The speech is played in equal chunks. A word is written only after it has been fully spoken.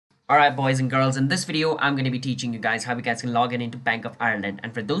Alright boys and girls, in this video I'm going to be teaching you guys how you guys can log in into Bank of Ireland.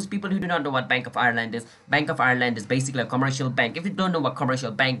 And for those people who do not know what Bank of Ireland is basically a commercial bank. If you don't know what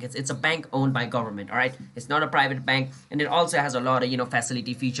commercial bank is, it's a bank owned by government, alright? It's not a private bank, and it also has a lot of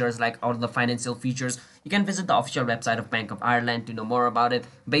facility features, like all the financial features. You can visit the official website of Bank of Ireland to know more about it.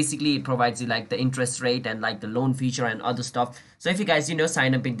 Basically it provides you like the interest rate and like the loan feature and other stuff. So if you guys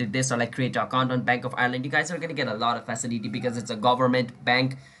sign up into this or like create an account on Bank of Ireland, you guys are going to get a lot of facility because it's a government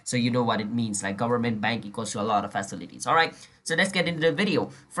bank. So you know what it means, like government bank equals to a lot of facilities. All right, so let's get into the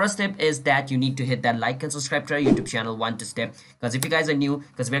video. First step is that you need to hit that like and subscribe to our YouTube channel one to step, because if you guys are new,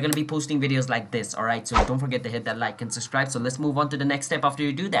 because we're going to be posting videos like this. All right, so don't forget to hit that like and subscribe. So let's move on to the next step. After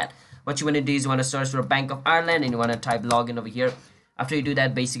you do that, what you want to do is you want to search for Bank of Ireland and you want to type login over here. After you do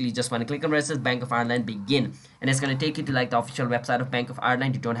that, basically you just want to click on where it says Bank of Ireland begin, and it's going to take you to like the official website of Bank of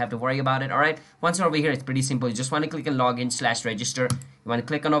Ireland. You don't have to worry about it. All right, once you're over here, it's pretty simple. You just want to click on login/register. You want to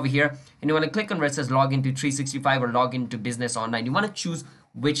click on over here and you want to click on where it says login to 365 or login to business online. You want to choose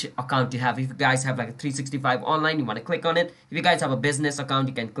which account you have. If you guys have like a 365 online, you want to click on it. If you guys have a business account,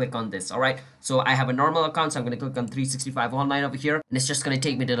 you can click on this. All right, so I have a normal account, so I'm going to click on 365 online over here, and it's just going to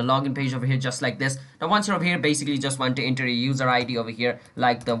take me to the login page over here just like this. Now once you're over here, basically you just want to enter your user ID over here,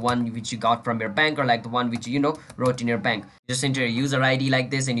 like the one which you got from your bank or like the one which wrote in your bank. Just enter your user ID like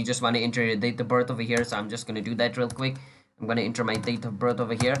this, and you just want to enter your date of birth over here. So I'm just going to do that real quick. I'm going to enter my date of birth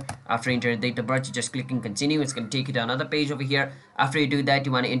over here. After you enter date of birth, you just click on continue. It's going to take you to another page over here. After you do that,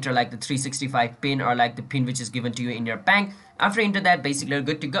 you want to enter like the 365 pin or like the pin which is given to you in your bank. After you enter that, basically you're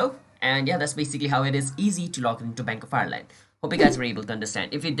good to go. And yeah, that's basically how it is easy to log into Bank of Ireland. Hope you guys were able to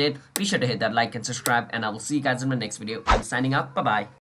understand. If you did, be sure to hit that like and subscribe, and I will see you guys in my next video. I'm signing up. Bye bye.